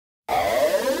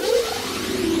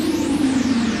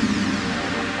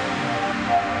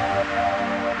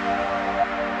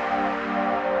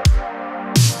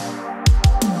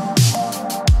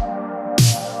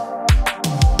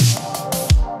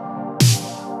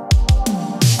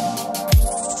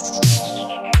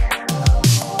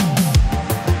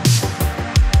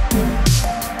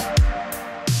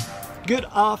Good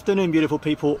afternoon, beautiful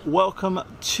people. Welcome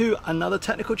to another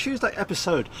Technical Tuesday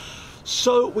episode.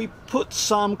 So we put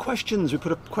some questions, we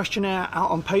put a questionnaire out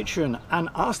on Patreon and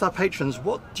asked our patrons,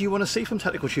 what do you want to see from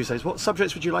Technical Tuesdays? What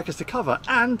subjects would you like us to cover?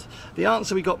 And the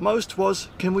answer we got most was,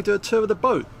 can we do a tour of the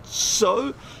boat?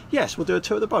 So yes, we'll do a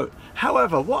tour of the boat.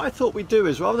 However, what I thought we'd do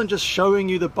is, rather than just showing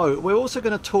you the boat, we're also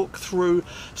going to talk through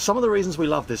some of the reasons we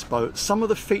love this boat, some of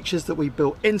the features that we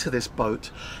built into this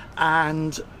boat,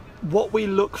 and what we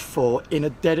look for in a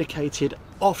dedicated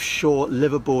offshore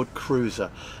liveaboard cruiser.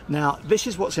 Now, this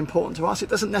is what's important to us. It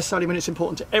doesn't necessarily mean it's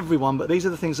important to everyone, but these are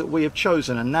the things that we have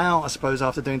chosen. And now, I suppose,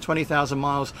 after doing 20,000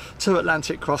 miles, 2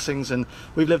 Atlantic crossings, and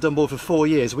we've lived on board for 4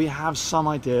 years, we have some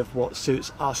idea of what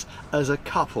suits us as a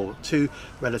couple, 2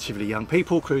 relatively young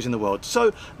people cruising the world.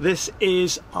 So this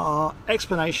is our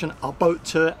explanation, our boat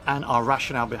tour, and our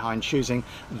rationale behind choosing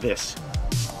this.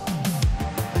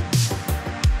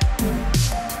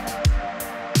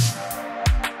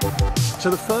 So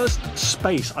the first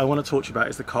space I want to talk to you about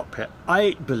is the cockpit.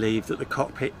 I believe that the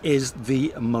cockpit is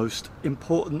the most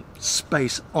important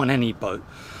space on any boat.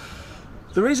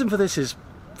 The reason for this is,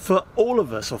 for all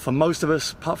of us, or for most of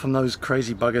us, apart from those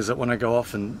crazy buggers that want to go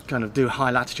off and kind of do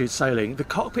high latitude sailing, the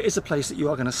cockpit is the place that you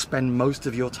are going to spend most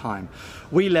of your time.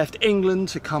 We left England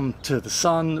to come to the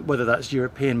sun, whether that's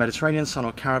European Mediterranean sun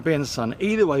or Caribbean sun.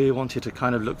 Either way, we wanted to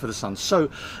kind of look for the sun. So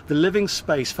the living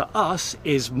space for us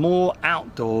is more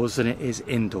outdoors than it is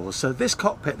indoors. So this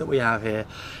cockpit that we have here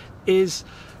is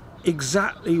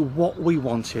exactly what we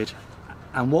wanted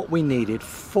and what we needed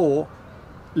for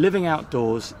living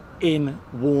outdoors in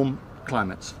warm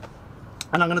climates.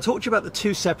 And I'm going to talk to you about the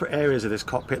 2 separate areas of this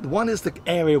cockpit. One is the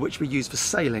area which we use for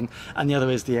sailing, and the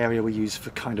other is the area we use for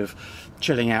kind of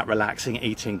chilling out, relaxing,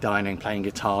 eating, dining, playing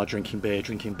guitar, drinking beer,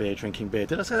 drinking beer, drinking beer.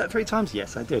 Did I say that 3 times?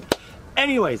 Yes, I did.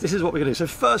 Anyways, this is what we're going to do.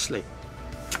 So firstly,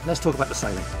 let's talk about the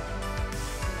sailing.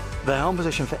 The helm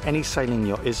position for any sailing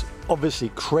yacht is obviously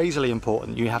crazily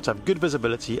important. You have to have good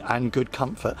visibility and good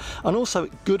comfort, and also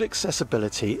good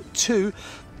accessibility to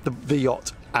the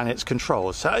yacht and its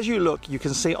controls. So as you look, you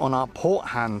can see on our port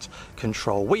hand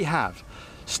control, we have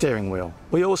steering wheel.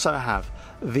 We also have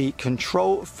the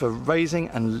control for raising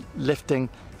and lifting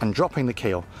and dropping the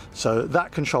keel. So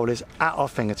that control is at our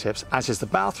fingertips, as is the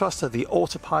bow thruster, the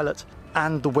autopilot,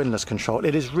 and the windlass control.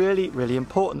 It is really, really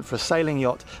important for a sailing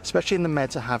yacht, especially in the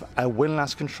Med, to have a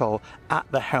windlass control at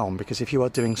the helm, because if you are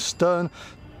doing stern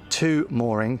to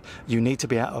mooring, you need to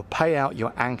be able to pay out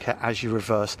your anchor as you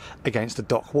reverse against the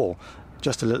dock wall.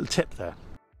 Just a little tip there.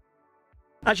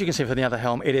 As you can see from the other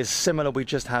helm, it is similar. We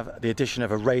just have the addition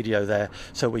of a radio there,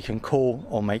 so we can call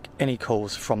or make any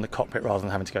calls from the cockpit rather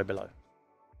than having to go below.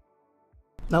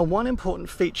 Now, one important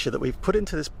feature that we've put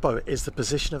into this boat is the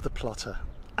position of the plotter.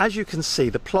 As you can see,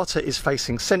 the plotter is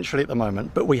facing centrally at the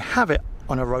moment, but we have it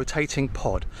on a rotating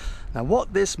pod. Now,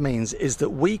 what this means is that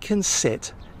we can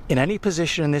sit in any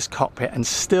position in this cockpit and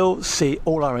still see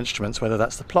all our instruments, whether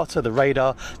that's the plotter, the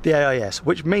radar, the AIS,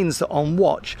 which means that on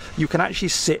watch you can actually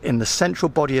sit in the central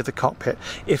body of the cockpit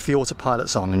if the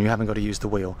autopilot's on and you haven't got to use the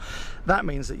wheel. That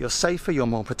means that you're safer, you're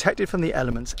more protected from the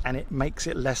elements, and it makes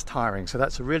it less tiring. So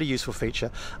that's a really useful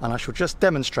feature, and I shall just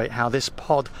demonstrate how this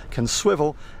pod can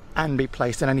swivel and be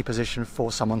placed in any position for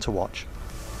someone to watch.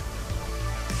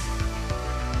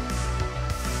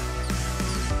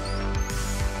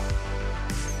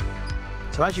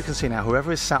 So as you can see now,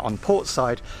 whoever is sat on port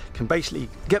side can basically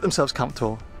get themselves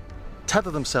comfortable, tether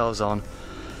themselves on.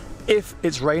 If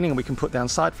it's raining, we can put down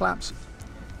side flaps,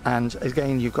 and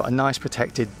again you've got a nice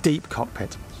protected deep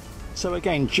cockpit. So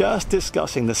again, just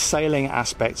discussing the sailing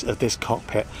aspects of this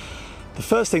cockpit, the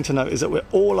first thing to note is that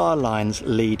all our lines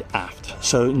lead aft,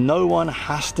 so no one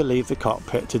has to leave the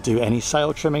cockpit to do any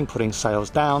sail trimming, putting sails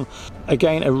down.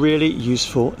 Again, a really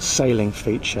useful sailing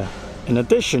feature. In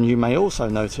addition, you may also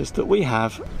notice that we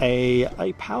have a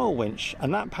power winch,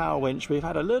 and that power winch, we've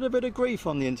had a little bit of grief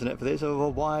on the internet for this. Oh,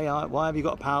 why have you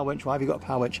got a power winch? Why have you got a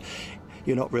power winch?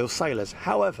 You're not real sailors.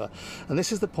 However, and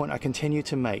this is the point I continue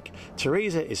to make,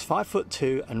 Teresa is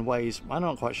 5'2" and weighs, I'm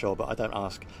not quite sure, but I don't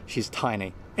ask. She's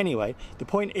tiny. Anyway, the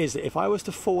point is that if I was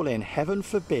to fall in, heaven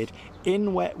forbid,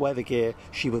 in wet weather gear,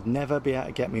 she would never be able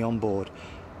to get me on board.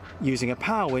 Using a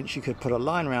power winch, you could put a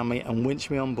line around me and winch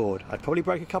me on board. I'd probably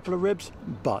break a couple of ribs,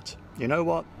 but you know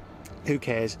what? Who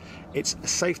cares? It's a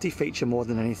safety feature more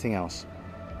than anything else.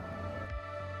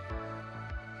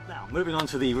 Now, moving on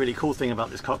to the really cool thing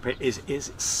about this cockpit is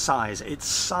its size. It's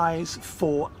size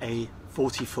for a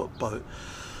 40-foot boat.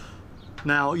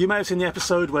 Now, you may have seen the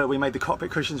episode where we made the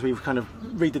cockpit cushions. We've kind of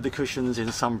redid the cushions in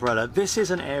Sunbrella. This is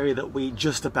an area that we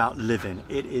just about live in.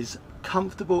 It is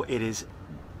comfortable, it is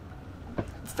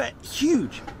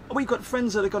huge. We've got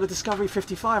friends that have got a Discovery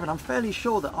 55 and I'm fairly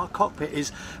sure that our cockpit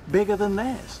is bigger than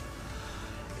theirs.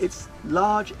 It's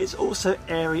large, it's also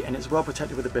airy, and it's well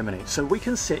protected with a bimini. So we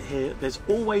can sit here, there's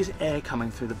always air coming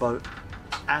through the boat,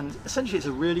 and essentially it's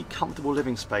a really comfortable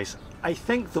living space. I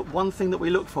think that one thing that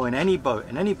we look for in any boat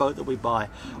that we buy,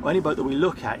 or any boat that we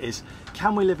look at, is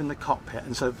can we live in the cockpit?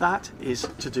 And so that is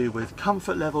to do with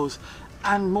comfort levels,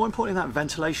 and more importantly than that,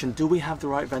 ventilation. Do we have the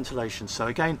right ventilation? So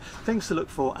again, things to look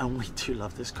for, and we do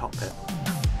love this cockpit.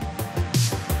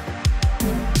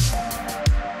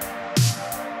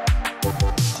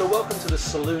 So welcome to the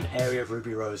saloon area of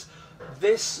Ruby Rose.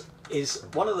 This is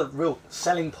one of the real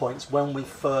selling points when we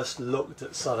first looked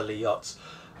at Southerly yachts.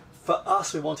 For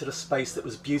us, we wanted a space that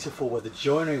was beautiful, where the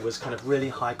joinery was kind of really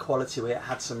high quality, where it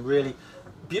had some really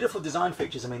beautiful design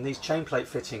features. I mean, these chain plate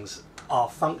fittings are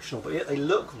functional, but yet they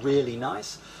look really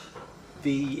nice.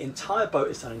 The entire boat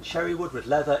is done in cherry wood with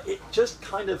leather. It just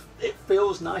it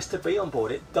feels nice to be on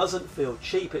board. It doesn't feel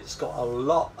cheap. It's got a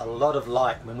lot of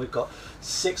light. I mean, we've got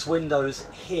 6 windows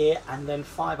here and then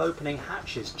 5 opening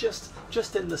hatches just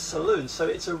in the saloon. So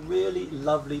it's a really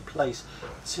lovely place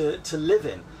to live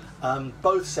in.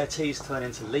 Both settees turn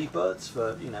into lee berths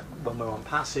for, you know, when we're on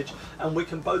passage, and we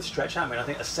can both stretch out. I mean, I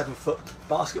think a 7-foot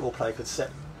basketball player could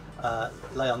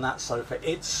lay on that sofa.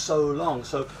 It's so long.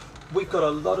 So we've got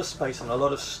a lot of space and a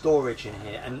lot of storage in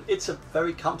here, and it's a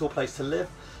very comfortable place to live,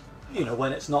 you know,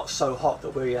 when it's not so hot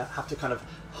that we have to kind of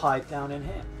hide down in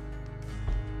here.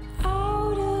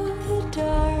 Out of the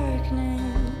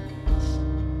darkness,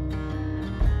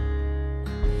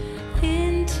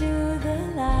 into the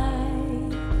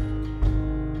light,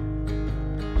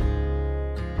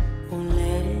 won't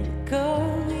let it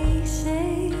go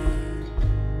easy,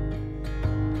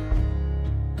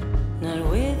 not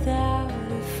without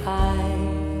a fight.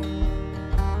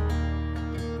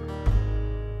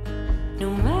 No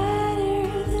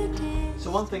matter the distance.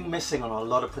 So one thing missing on a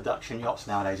lot of production yachts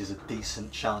nowadays is a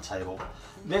decent chart table.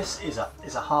 This is a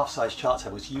half-size chart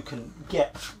table, so you can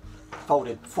get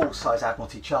folded full-size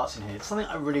Admiralty charts in here. It's something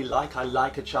I really like. I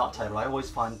like a chart table. I always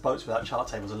find boats without chart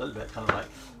tables a little bit kind of like,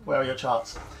 where are your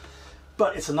charts?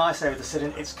 But it's a nice area to sit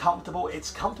in. It's comfortable. It's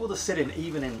comfortable to sit in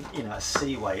even in, you know, a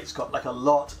seaway. It's got like a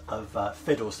lot of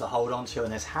fiddles to hold on to,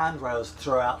 and there's handrails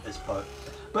throughout this boat.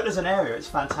 But as an area, it's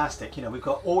fantastic. You know, we've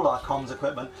got all our comms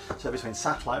equipment, so between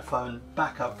satellite phone,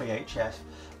 backup VHF,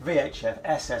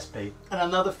 SSB, and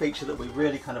another feature that we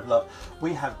really kind of love,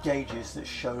 we have gauges that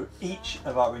show each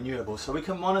of our renewables, so we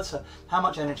can monitor how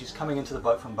much energy is coming into the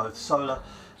boat from both solar,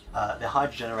 the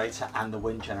hydro generator and the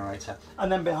wind generator. And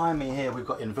then behind me here we've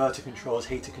got inverter controls,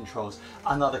 heater controls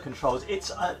and other controls. It's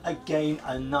again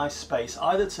a nice space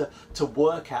either to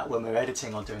work out when we're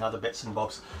editing or doing other bits and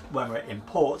bobs when we're in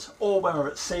port, or when we're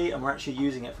at sea and we're actually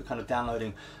using it for kind of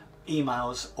downloading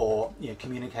emails or, you know,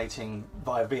 communicating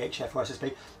via VHF or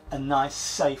SSB. A nice,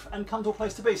 safe and comfortable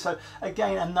place to be. So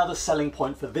again, another selling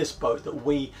point for this boat that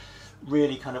we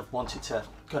really kind of wanted to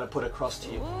kind of put across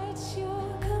to you. What's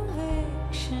your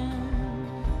conviction?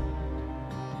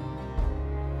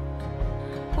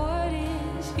 What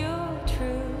is your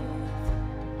truth?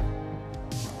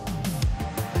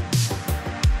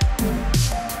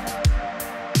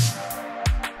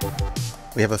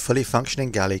 We have a fully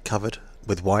functioning galley covered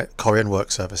with white Korean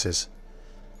work surfaces,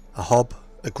 a hob,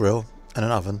 a grill and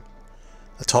an oven,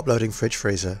 a top loading fridge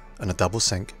freezer and a double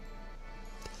sink.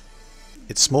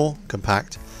 It's small,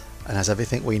 compact and has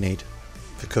everything we need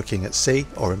for cooking at sea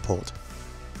or in port.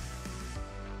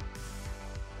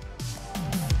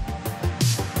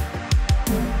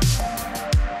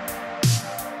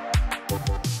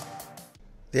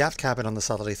 The aft cabin on the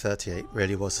Southerly 38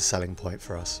 really was the selling point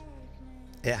for us.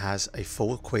 It has a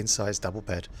full queen size double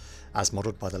bed as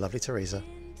modelled by the lovely Teresa,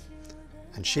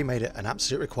 and she made it an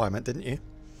absolute requirement, didn't you?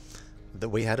 That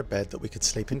we had a bed that we could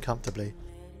sleep in comfortably,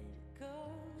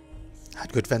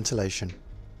 had good ventilation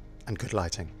and good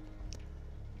lighting.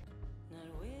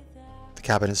 The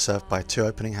cabin is served by 2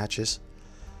 opening hatches,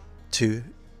 2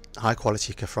 high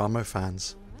quality Caframo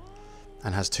fans,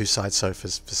 and has 2 side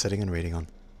sofas for sitting and reading on.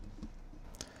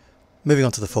 Moving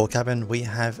on to the fore cabin, we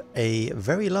have a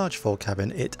very large fore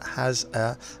cabin. It has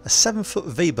a 7-foot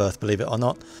V berth, believe it or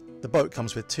not. The boat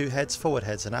comes with 2 heads, forward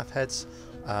heads and aft heads,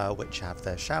 which have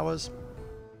their showers.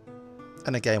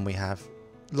 And again, we have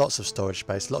lots of storage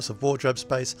space, lots of wardrobe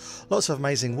space, lots of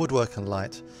amazing woodwork and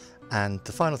light. And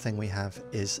the final thing we have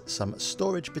is some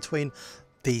storage between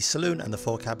the saloon and the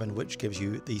fore cabin, which gives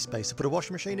you the space to put a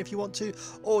washing machine if you want to,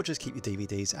 or just keep your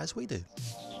DVDs as we do.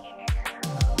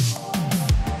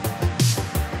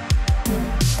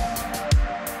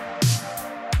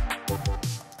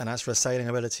 And as for sailing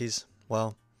abilities,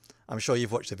 well, I'm sure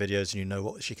you've watched the videos and you know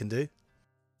what she can do.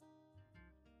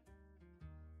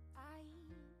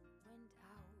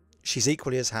 She's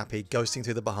equally as happy ghosting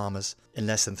through the Bahamas in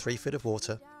less than 3 feet of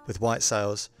water with white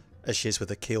sails as she is with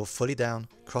the keel fully down,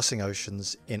 crossing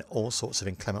oceans in all sorts of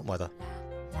inclement weather.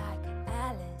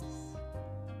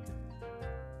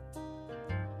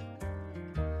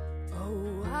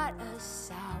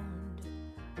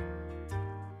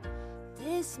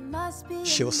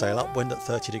 She'll sail upwind at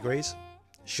 30 degrees.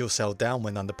 She'll sail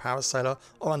downwind under parasailer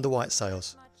or under white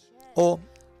sails. Or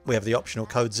we have the optional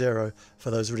code 0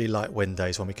 for those really light wind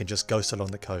days when we can just ghost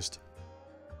along the coast.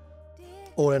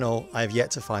 All in all, I have yet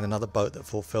to find another boat that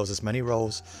fulfills as many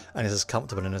roles and is as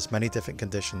comfortable in as many different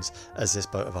conditions as this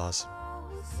boat of ours.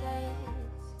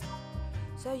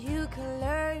 So you can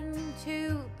learn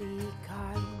to be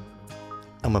kind.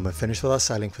 And when we're finished with our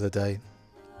sailing for the day,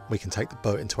 we can take the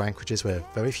boat into anchorages where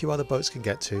very few other boats can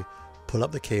get to, pull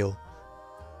up the keel,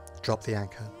 drop the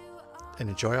anchor, and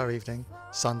enjoy our evening,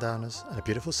 sundowners and a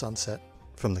beautiful sunset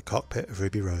from the cockpit of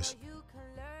Ruby Rose.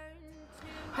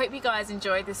 Hope you guys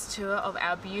enjoyed this tour of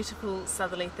our beautiful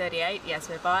Southerly 38. Yes,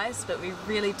 we're biased, but we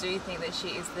really do think that she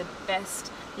is the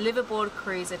best liveaboard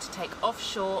cruiser to take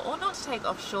offshore, or not to take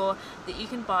offshore, that you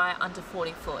can buy under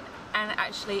 40 foot, and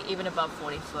actually even above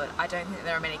 40 foot. I don't think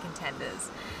there are many contenders.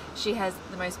 She has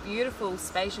the most beautiful,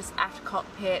 spacious aft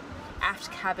cockpit,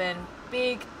 aft cabin,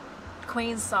 big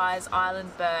queen size island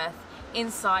berth,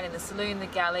 inside in the saloon, the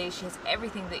galley. She has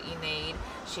everything that you need.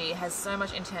 She has so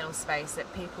much internal space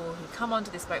that people who come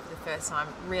onto this boat for the first time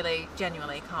really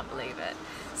genuinely can't believe it.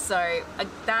 So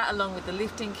that, along with the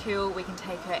lifting keel, we can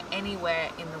take her anywhere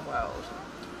in the world.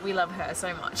 We love her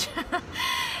so much.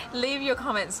 Leave your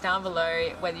comments down below,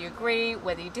 whether you agree,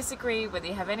 whether you disagree, whether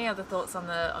you have any other thoughts on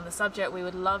the subject. We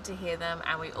would love to hear them,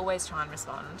 and we always try and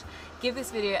respond. Give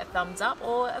this video a thumbs up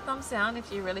or a thumbs down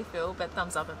if you really feel, but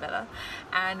thumbs up are better.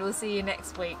 And we'll see you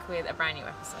next week with a brand new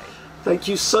episode. Thank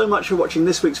you so much for watching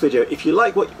this week's video. If you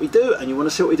like what we do and you want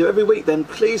to see what we do every week, then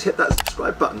please hit that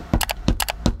subscribe button.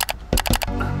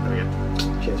 There we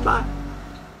go. Cheers, bye.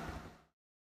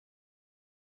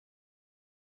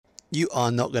 You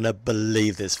are not going to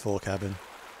believe this fore cabin.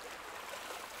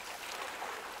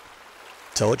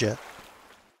 Told ya.